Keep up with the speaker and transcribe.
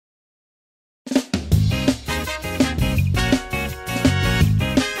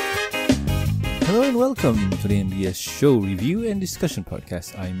welcome to the MBS show review and discussion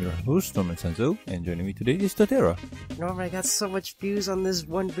podcast. I'm your host, Norman Sanzo, and joining me today is Torterra. Norman, I got so much views on this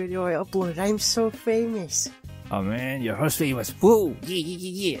one video I uploaded. I'm so famous. Oh man, you're host famous. Whoa!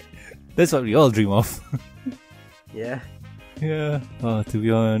 Yeah. That's what we all dream of. Yeah. Yeah. To be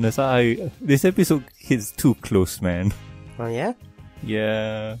honest, this episode hits too close, man. Oh yeah?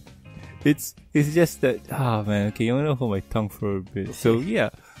 Yeah. It's just that, man, okay, you want to hold my tongue for a bit. So yeah.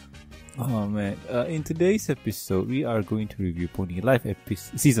 Oh man, in today's episode, we are going to review Pony Life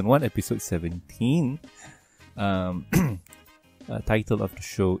Season 1, Episode 17. Title of the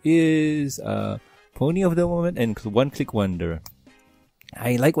show is Pony of the Moment and One Click Wonder.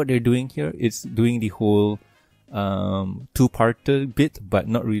 I like what they're doing here. It's doing the whole two-parter bit, but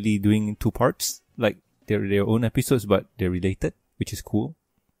not really doing two parts. Like, they're their own episodes, but they're related, which is cool.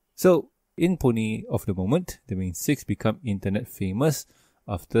 So, in Pony of the Moment, the main six become internet famous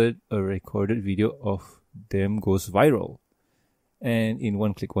after a recorded video of them goes viral. And in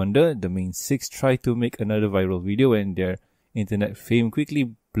One Click Wonder, the main six try to make another viral video and their internet fame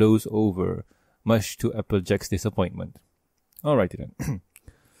quickly blows over, much to Applejack's disappointment. Alrighty then.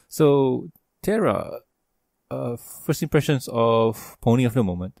 So, Tara, first impressions of Pony of the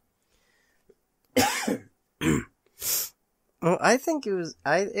Moment. Well, I think it was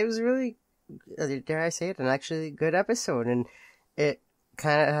really, dare I say it, an actually good episode, and it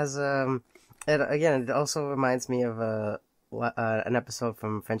kind of has it also reminds me of an episode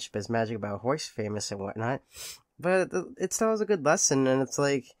from Friendship is Magic about horse famous and whatnot, but it still has a good lesson, and it's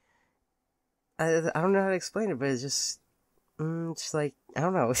like I don't know how to explain it, but it's just like, I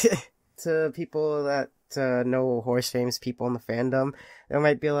don't know. To people that know horse famous people in the fandom, they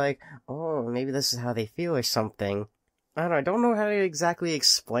might be like, oh, maybe this is how they feel or something. I don't know how to exactly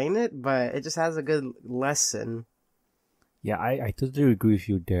explain it, but it just has a good lesson. Yeah, I totally agree with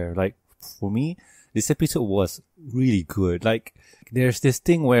you there. Like, for me, this episode was really good. Like, there's this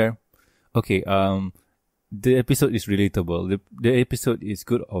thing where, okay, the episode is relatable. The episode is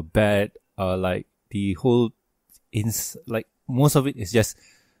good or bad. Like, the whole, like, most of it is just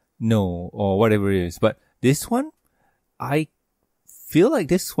no or whatever it is. But this one, I feel like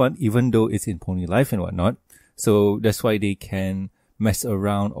this one, even though it's in Pony Life and whatnot, so that's why they can mess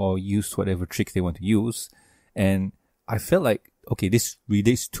around or use whatever tricks they want to use. And I felt like, okay, this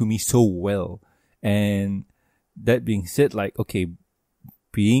relates to me so well. And that being said, like, okay,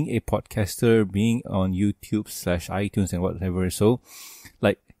 being a podcaster, being on YouTube /iTunes and whatever, so,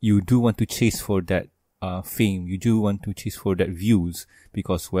 like, you do want to chase for that fame. You do want to chase for that views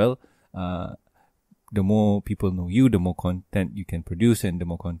because, well, the more people know you, the more content you can produce, and the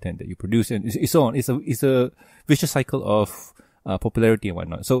more content that you produce, and it's so on. It's a vicious cycle of popularity and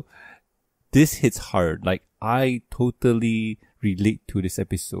whatnot. So this hits hard. Like, I totally relate to this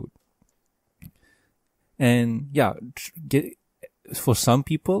episode. And yeah, for some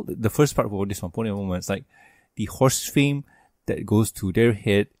people, the first part of this one, Pony Moment, is like the horse fame that goes to their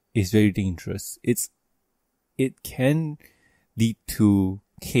head is very dangerous. It can lead to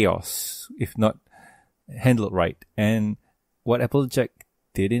chaos if not handled right. And what Applejack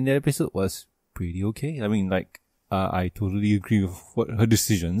did in the episode was pretty okay. I mean, like, I totally agree with her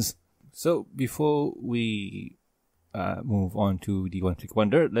decisions. So before we move on to the One Click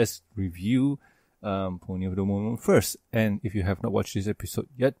Wonder, let's review Pony of the Moment first. And if you have not watched this episode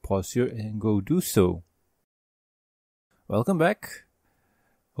yet, pause here and go do so. Welcome back.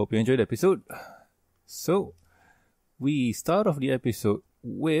 Hope you enjoyed the episode. So, we start off the episode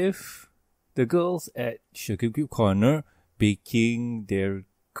with the girls at Sugar Cube Corner baking their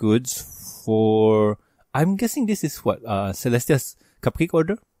goods for, I'm guessing this is what, Celestia's cupcake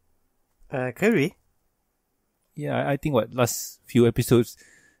order? Could be. Yeah, I think last few episodes,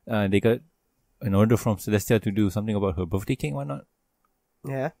 they got an order from Celestia to do something about her birthday cake and whatnot.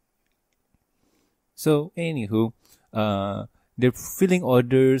 Yeah. So, anywho, they're filling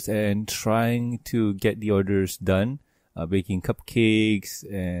orders and trying to get the orders done, baking cupcakes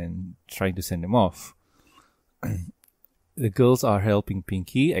and trying to send them off. The girls are helping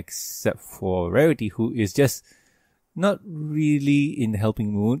Pinky, except for Rarity, who is just not really in the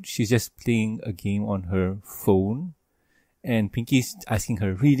helping mood. She's just playing a game on her phone, and Pinky's asking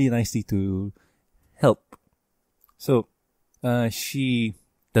her really nicely to help. So, she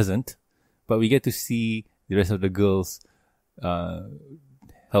doesn't, but we get to see the rest of the girls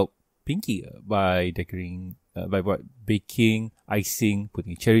help Pinky by decorating, by baking, icing,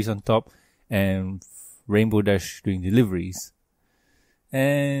 putting cherries on top, and Rainbow Dash doing deliveries.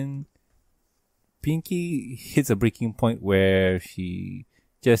 And Pinky hits a breaking point where she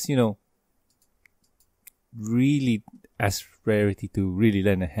just, really asks Rarity to really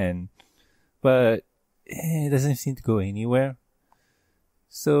lend a hand. But it doesn't seem to go anywhere.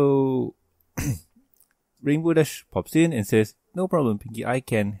 So Rainbow Dash pops in and says, "No problem, Pinky. I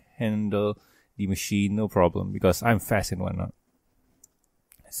can handle the machine, no problem, because I'm fast and whatnot."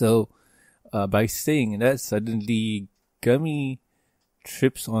 So by saying that, suddenly Gummy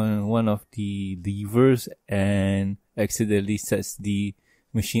trips on one of the levers and accidentally sets the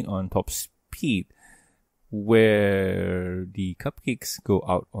machine on top speed, where the cupcakes go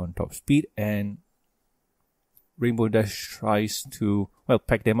out on top speed, and Rainbow Dash tries to,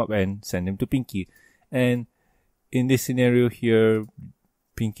 pack them up and send them to Pinky. And in this scenario here,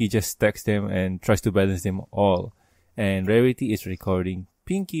 Pinky just stacks them and tries to balance them all. And Rarity is recording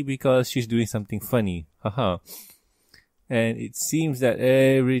Pinky because she's doing something funny. Haha. And it seems that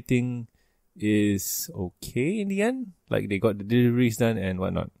everything is okay in the end. Like, they got the deliveries done and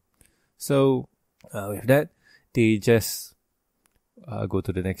whatnot. So, with that, they just go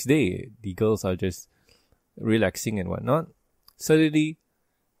to the next day. The girls are just relaxing and whatnot. Suddenly,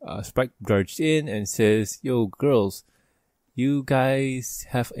 Spike barged in and says, "Yo, girls, you guys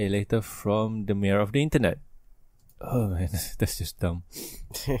have a letter from the mayor of the internet." Oh man, that's just dumb.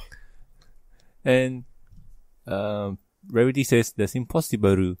 And Rarity says, "That's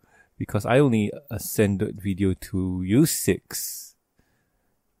impossible, because I only send that video to you 6.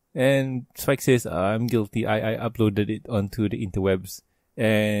 And Spike says, "I'm guilty. I uploaded it onto the interwebs."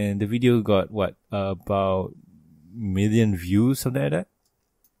 And the video got, about million views, something like that.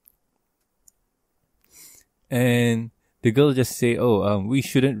 And the girl just say, we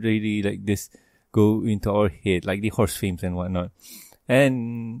shouldn't really like this go into our head, like the horse fames and whatnot.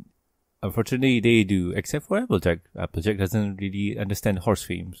 And unfortunately, they do, except for Applejack. Applejack doesn't really understand horse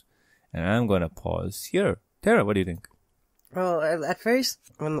fames. And I'm gonna pause here. Tara, what do you think? Well, at first,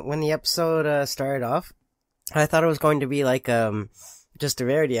 when the episode started off, I thought it was going to be like just a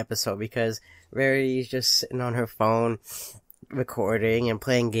Rarity episode, because Rarity's just sitting on her phone, recording and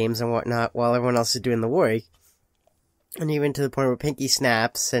playing games and whatnot while everyone else is doing the work. And even to the point where Pinky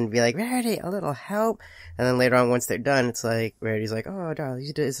snaps and be like, "Rarity, a little help." And then later on, once they're done, it's like, Rarity's like, "Oh, darling,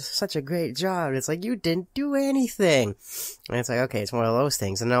 you did such a great job." And it's like, "You didn't do anything." And it's like, okay, it's one of those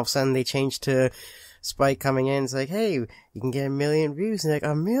things. And all of a sudden they change to Spike coming in. It's like, "Hey, you can get 1 million views." And they're like,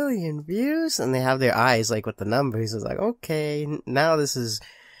 1 million views? And they have their eyes like with the numbers. It's like, okay, now this is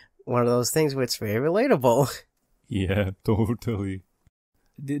one of those things where it's very relatable. Yeah, totally.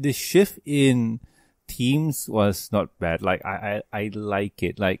 The shift in themes was not bad. Like, I like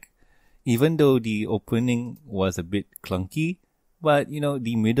it. Like, even though the opening was a bit clunky, but,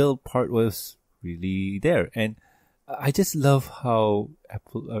 the middle part was really there. And I just love how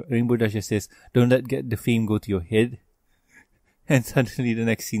Rainbow Dash just says, "Don't let the fame go to your head." And suddenly the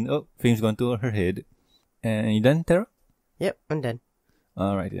next scene, fame's gone to her head. And you done, Tara? Yep, I'm done.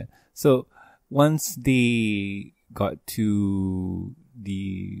 Alright then. So, once they got to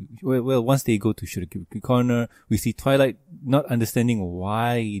once they go to Shuriken Corner, we see Twilight not understanding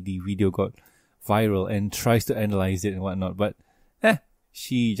why the video got viral and tries to analyze it and whatnot, but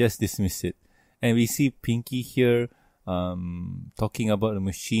she just dismissed it. And we see Pinky here talking about a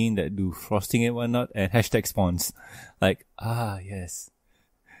machine that do frosting and whatnot, and hashtag spawns. Like, yes,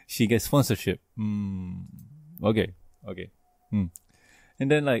 she gets sponsorship. Okay. And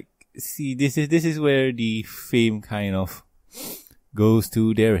then, like, see, this is where the fame kind of goes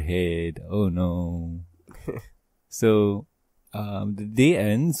to their head. Oh no. So the day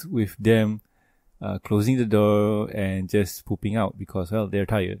ends with them closing the door and just pooping out because, they're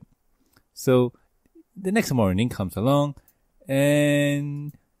tired. So the next morning comes along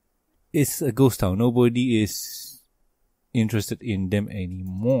and it's a ghost town. Nobody is interested in them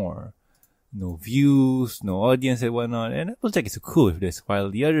anymore. No views, no audience and whatnot. And Applejack is cool with this,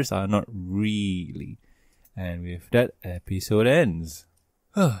 while the others are not really. And with that, episode ends.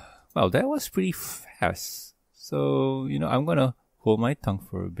 Well, that was pretty fast. So, I'm gonna hold my tongue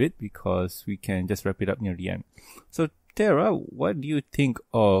for a bit because we can just wrap it up near the end. So, Tara, what do you think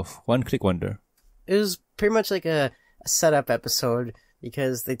of One Click Wonder? It was pretty much like a setup episode,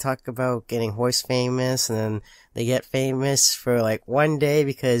 because they talk about getting horse famous, and then they get famous for like one day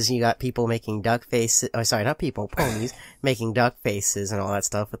because you got people making duck faces. Oh, sorry, not people, ponies making duck faces and all that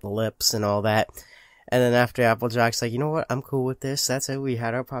stuff with the lips and all that. And then after, Applejack's like, "You know what? I'm cool with this. That's it. We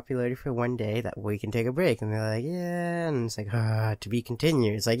had our popularity for one day. That we can take a break." And they're like, "Yeah." And it's like, to be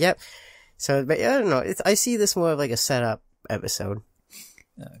continued. It's like, yep. So, but I don't know. I see this more of like a setup episode.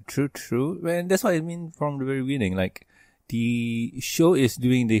 True. And that's what I mean from the very beginning. Like, the show is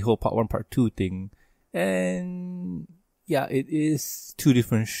doing the whole part 1, part 2 thing. And yeah, it is 2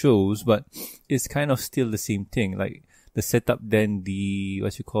 different shows, but it's kind of still the same thing. Like, the setup, then the,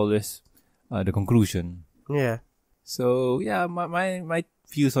 the conclusion. Yeah. So yeah, my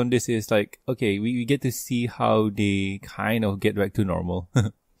views on this is like, okay, we get to see how they kind of get back to normal.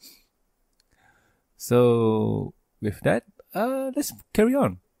 So with that, let's carry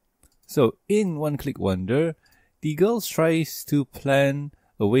on. So in One Click Wonder, the girls tries to plan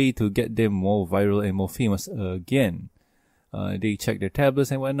a way to get them more viral and more famous again. They check their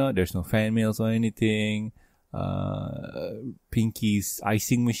tablets and whatnot. There's no fan mails or anything. Pinky's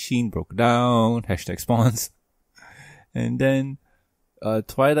icing machine broke down. #spawns. And then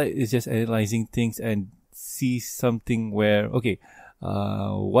Twilight is just analyzing things and sees something where, okay,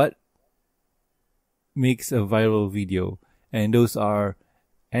 what makes a viral video? And those are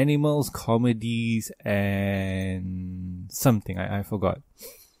animals, comedies, and something. I forgot.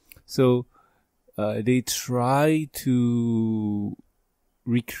 So they try to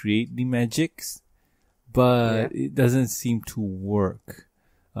recreate the magics, but it doesn't seem to work.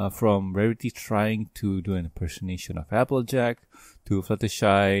 From Rarity trying to do an impersonation of Applejack, to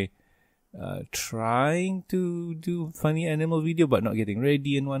Fluttershy trying to do funny animal video but not getting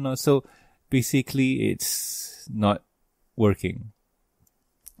ready and whatnot. So basically it's not working.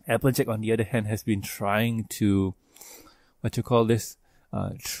 Applejack, on the other hand, has been trying to,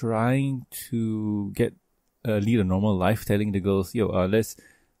 trying to lead a normal life, telling the girls, let's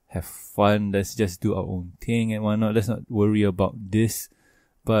have fun, let's just do our own thing and whatnot, let's not worry about this.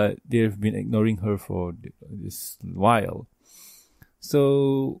 But they've been ignoring her for this while.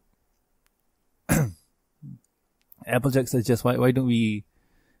 So Applejack suggests, why don't we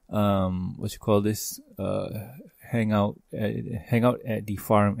hang out at the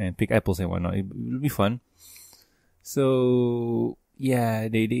farm and pick apples and whatnot. It'll be fun. So yeah,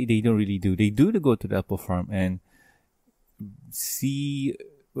 they don't really do. They do go to the apple farm and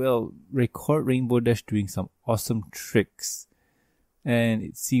record Rainbow Dash doing some awesome tricks. And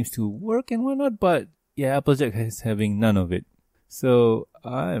it seems to work and whatnot, but yeah, Applejack is having none of it. So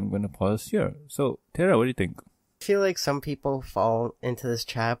I'm gonna pause here. So Tara, what do you think? I feel like some people fall into this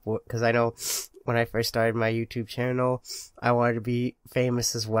trap because I know when I first started my YouTube channel, I wanted to be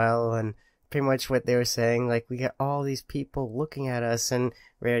famous as well, and pretty much what they were saying, like, we get all these people looking at us, and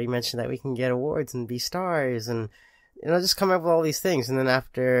we already mentioned that we can get awards and be stars, and just come up with all these things, and then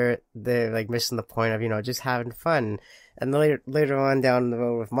after they're like missing the point of just having fun. And later on down the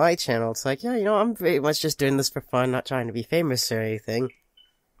road with my channel, it's like, I'm very much just doing this for fun, not trying to be famous or anything.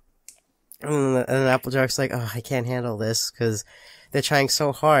 And then Applejack's like, oh, I can't handle this because they're trying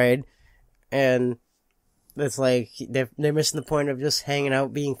so hard, and it's like they're missing the point of just hanging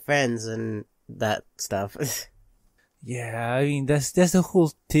out, being friends, and that stuff. Yeah, I mean that's the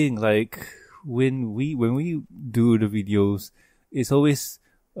whole thing. Like when we do the videos, it's always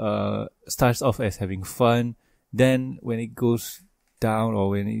starts off as having fun. Then when it goes down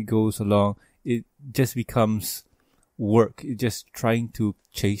or when it goes along, it just becomes work. It's just trying to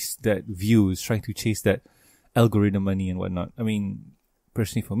chase that views, trying to chase that algorithm money and whatnot. I mean,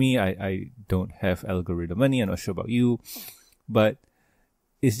 personally for me, I don't have algorithm money. I'm not sure about you, but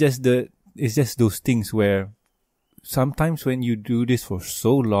it's just those things where sometimes when you do this for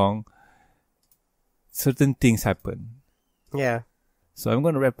so long, certain things happen. Yeah. So I'm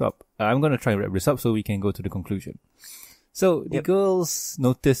going to wrap up. I'm going to try and wrap this up so we can go to the conclusion. So the girls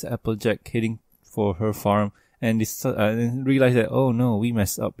notice Applejack heading for her farm and realize that, oh no, we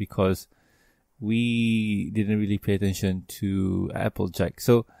messed up because we didn't really pay attention to Applejack.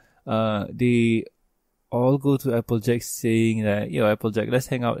 So they all go to Applejack saying that, Applejack, let's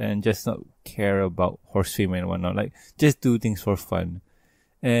hang out and just not care about horse fame and whatnot. Like, just do things for fun.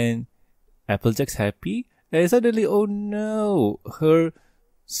 And Applejack's happy. And suddenly, oh no, her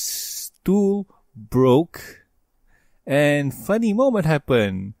stool broke and funny moment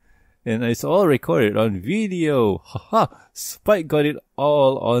happened. And it's all recorded on video. Haha, Spike got it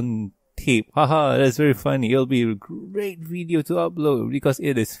all on tape. Haha, that's very funny. It'll be a great video to upload because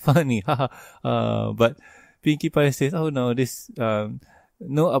it is funny. Haha. But Pinkie Pie says, oh no, this, no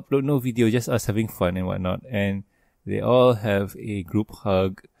upload, no video, just us having fun and whatnot. And they all have a group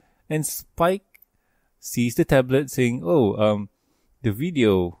hug. And Spike sees the tablet saying, the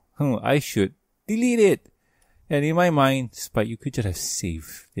video, I should delete it. And in my mind, Spike, you could just have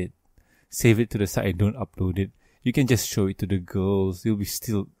saved it. Save it to the side and don't upload it. You can just show it to the girls. It'll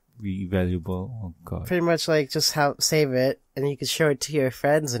still be valuable. Oh god. Pretty much like just save it and you can show it to your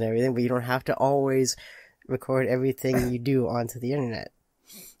friends and everything, but you don't have to always record everything you do onto the internet.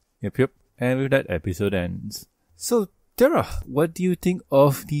 Yep. And with that, episode ends. So, Tara, what do you think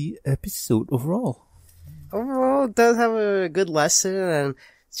of the episode overall? Overall, it does have a good lesson and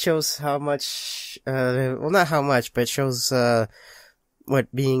shows how much, not how much, but shows, what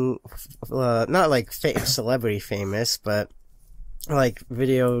being, not like celebrity famous, but like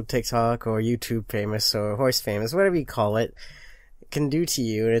video TikTok or YouTube famous or horse famous, whatever you call it, can do to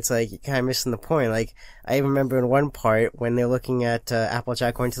you. And it's like, you're kind of missing the point. Like, I remember in one part when they're looking at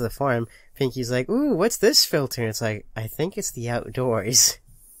Applejack going to the farm, Pinky's like, ooh, what's this filter? And it's like, I think it's the outdoors.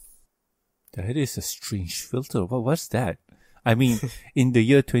 That is a strange filter. What's that? I mean, in the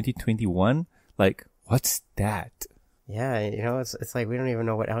year 2021, like, what's that? Yeah, it's like we don't even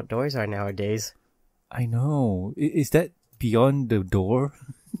know what outdoors are nowadays. I know. Is that beyond the door?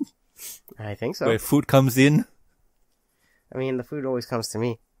 I think so. Where food comes in? I mean, the food always comes to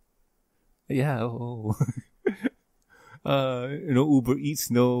me. Yeah, oh. No Uber Eats,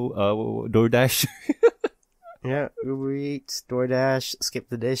 no DoorDash. Yeah, Uber Eats, DoorDash, skip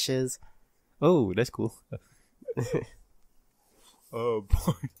the dishes. Oh, that's cool. Oh,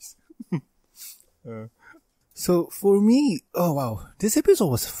 boys. So for me, oh wow, this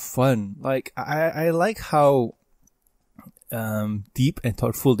episode was fun. Like, I like how deep and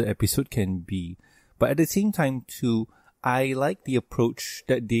thoughtful the episode can be. But at the same time too, I like the approach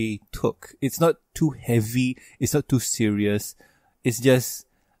that they took. It's not too heavy. It's not too serious. It's just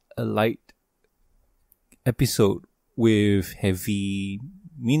a light episode with heavy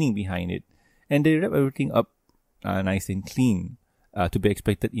meaning behind it. And they wrap everything up nice and clean, to be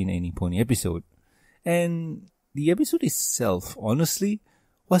expected in any pony episode. And the episode itself, honestly,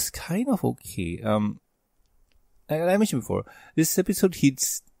 was kind of okay. Like I mentioned before, this episode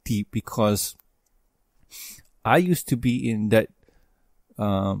hits deep because I used to be in that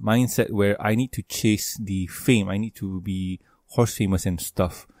mindset where I need to chase the fame. I need to be horse famous and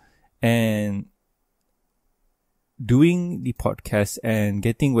stuff. And doing the podcast and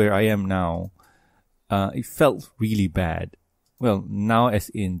getting where I am now, it felt really bad. Well, now as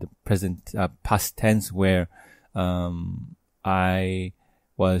in the present, past tense where I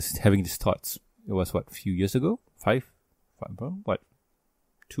was having these thoughts. It was a few years ago? Five, what?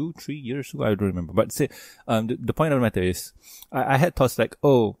 2-3 years ago, I don't remember. But say, the point of the matter is, I had thoughts like,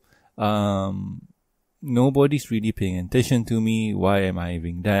 nobody's really paying attention to me. Why am I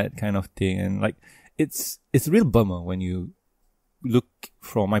having that kind of thing? And like, it's a real bummer when you look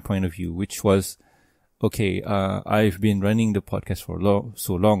from my point of view, which was, okay, I've been running the podcast for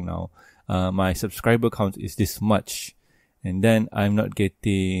so long now. My subscriber count is this much, and then I'm not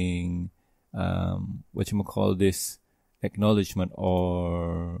getting, acknowledgement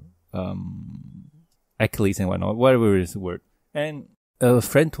or accolades and whatnot, whatever is the word. And a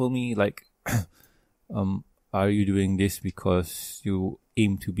friend told me like, are you doing this because you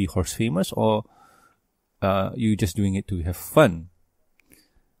aim to be horse famous, or you just doing it to have fun?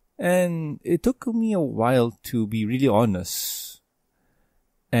 And it took me a while to be really honest.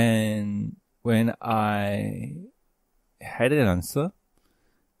 And when I had an answer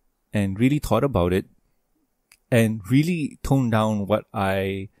and really thought about it, and really tone down what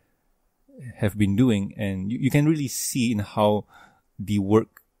I have been doing. And you can really see in how the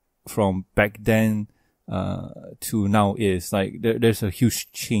work from back then to now is. Like, there's a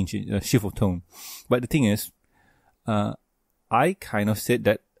huge change, a shift of tone. But the thing is, I kind of said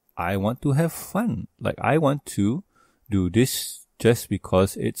that I want to have fun. Like, I want to do this just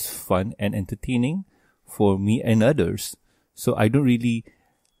because it's fun and entertaining for me and others. So I don't really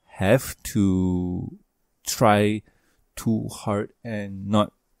have to try too hard and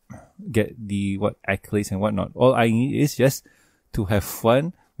not get the accolades and whatnot. All I need is just to have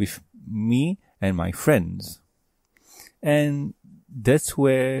fun with me and my friends. And that's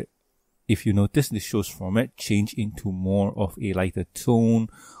where, if you notice, the show's format changed into more of a lighter tone,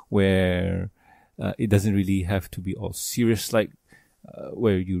 where it doesn't really have to be all serious, like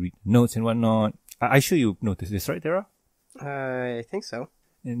where you read notes and whatnot. I'm sure you've noticed this, right, Tara? I think so.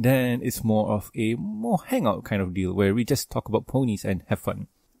 And then it's more of a more hangout kind of deal where we just talk about ponies and have fun.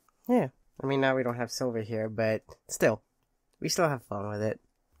 Yeah. I mean, now we don't have Silver here, but still, we still have fun with it.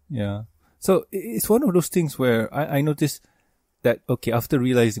 Yeah. So it's one of those things where I noticed that, okay, after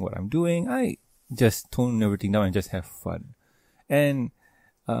realizing what I'm doing, I just tone everything down and just have fun. And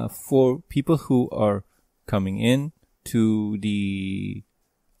for people who are coming in to the,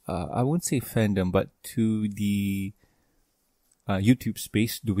 I won't say fandom, but to the YouTube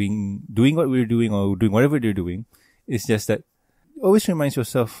space, doing what we're doing or doing whatever they're doing, it's just that always reminds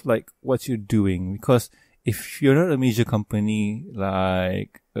yourself like what you're doing, because if you're not a major company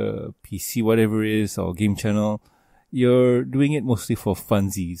like PC, whatever it is, or game channel, you're doing it mostly for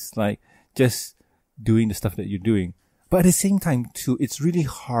funsies, like just doing the stuff that you're doing. But at the same time too, it's really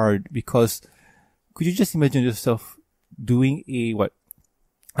hard, because could you just imagine yourself doing a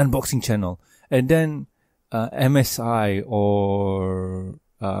unboxing channel, and then MSI or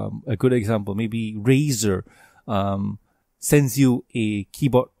a good example, maybe Razer sends you a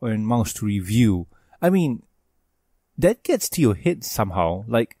keyboard and mouse to review. I mean, that gets to your head somehow.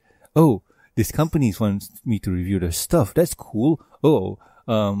 Like, oh, this company wants me to review their stuff. That's cool. Oh,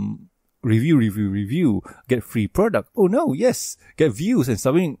 review. Get free product. Oh no, yes. Get views and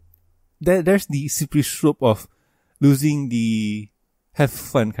stuff. I mean, there's the slippery slope of losing the have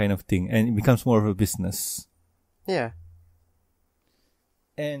fun kind of thing, and it becomes more of a business. Yeah.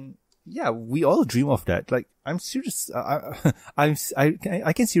 And yeah, we all dream of that. Like, I'm serious.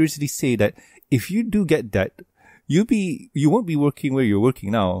 I can seriously say that if you do get that, you won't be working where you're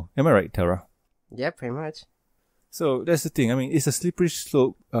working now. Am I right, Tara? Yeah, pretty much. So that's the thing. I mean, it's a slippery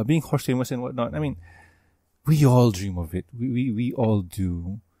slope, being horse famous and whatnot. I mean, we all dream of it. We all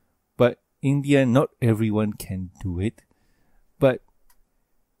do. But in the end, not everyone can do it. But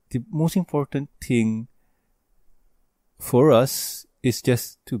the most important thing for us is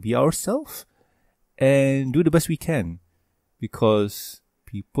just to be ourselves and do the best we can, because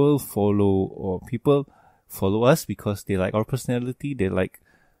people follow us because they like our personality, they like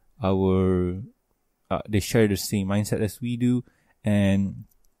they share the same mindset as we do, and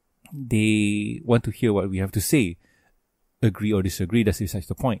they want to hear what we have to say. Agree or disagree, that's besides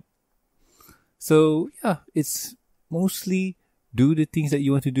the point. So yeah, it's mostly do the things that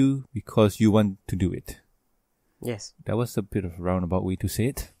you want to do because you want to do it. Yes. That was a bit of a roundabout way to say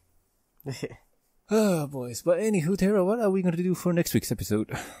it. Oh, boys. But anywho, Tara, what are we going to do for next week's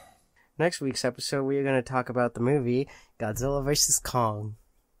episode? Next week's episode, we are going to talk about the movie Godzilla vs. Kong.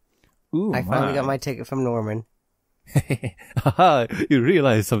 Ooh, I finally got my ticket from Norman. Haha, you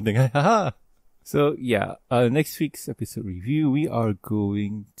realized something. Haha. So, yeah, next week's episode review, we are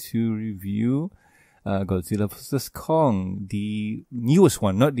going to review Godzilla vs. Kong, the newest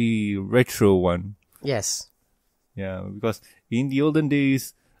one, not the retro one. Yes. Yeah, because in the olden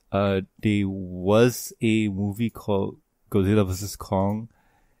days, there was a movie called Godzilla vs. Kong,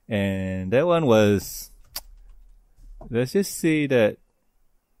 and that one was, let's just say that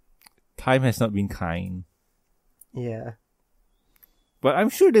time has not been kind. Yeah. But I'm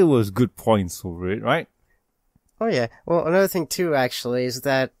sure there was good points over it, right? Oh yeah. Well, another thing too, actually, is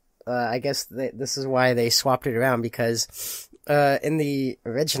that I guess this is why they swapped it around, because in the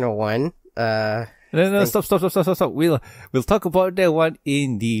original one, No, stop. We'll talk about that one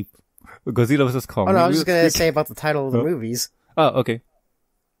in the Godzilla vs. Kong. Oh no, I was just gonna say about the title of the movies. Oh, okay.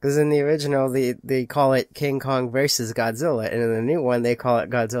 Because in the original, they call it King Kong versus Godzilla, and in the new one, they call it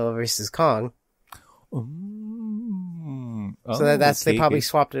Godzilla versus Kong. So that's okay, they probably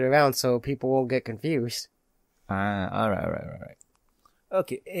swapped it around so people won't get confused. Alright.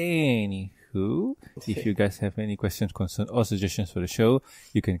 Okay, anywho, if you guys have any questions, concerns, or suggestions for the show,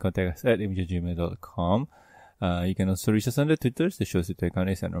 you can contact us at mbs@gmail.com. You can also reach us on the Twitters. The show's Twitter account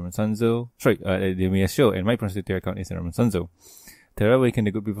is at Norman Sanzo. Sorry, the MBS show, and my personal Twitter account is at Norman Sanzo. Tara, where can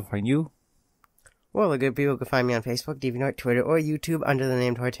the good people find you? Well, the good people can find me on Facebook, DeviantArt, Twitter, or YouTube under the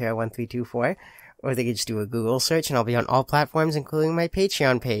name Torterra1324. Or they can just do a Google search, and I'll be on all platforms, including my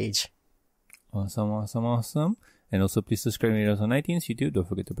Patreon page. Awesome. And also, please subscribe to us on iTunes, YouTube. Don't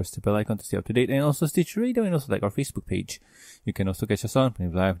forget to press the bell icon to stay up to date. And also, Stitch Radio, and also like our Facebook page. You can also catch us on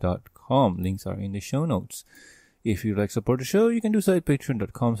ponieslive.com. Links are in the show notes. If you'd like to support the show, you can do so at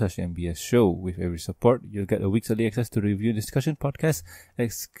patreon.com/MBS show. With every support, you'll get a week's early access to review, discussion, podcast,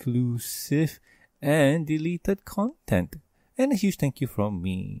 exclusive, and deleted content. And a huge thank you from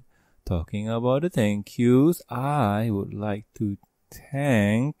me. Talking about the thank yous, I would like to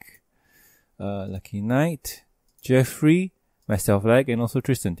thank Lucky Knight, Jeffrey, myself, and also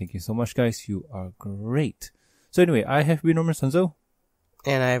Tristan. Thank you so much, guys. You are great. So anyway, I have been Norman Sanzo.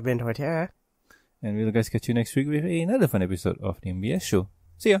 And I have been Torterra. And we'll guys catch you next week with another fun episode of the MBS show.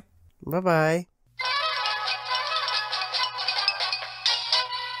 See ya. Bye-bye.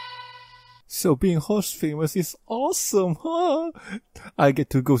 So being horse famous is awesome, huh? I get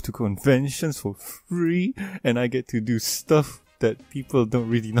to go to conventions for free, and I get to do stuff that people don't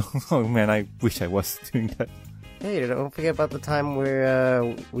really know. Oh man, I wish I was doing that. Hey, don't forget about the time where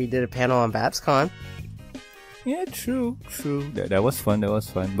we did a panel on BabsCon. Yeah, true. That was fun.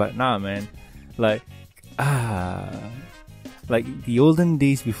 But nah, man, like the olden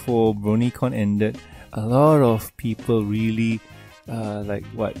days before BronyCon ended, a lot of people really. A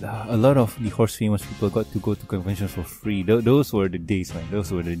lot of the horse famous people got to go to conventions for free. Those were the days, man.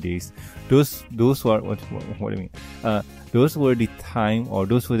 Those were the days. Those were what do you mean? Those were the time, or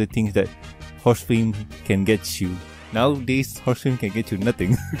those were the things that horse fame can get you. Nowadays, horse fame can get you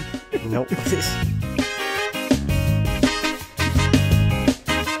nothing. Nope.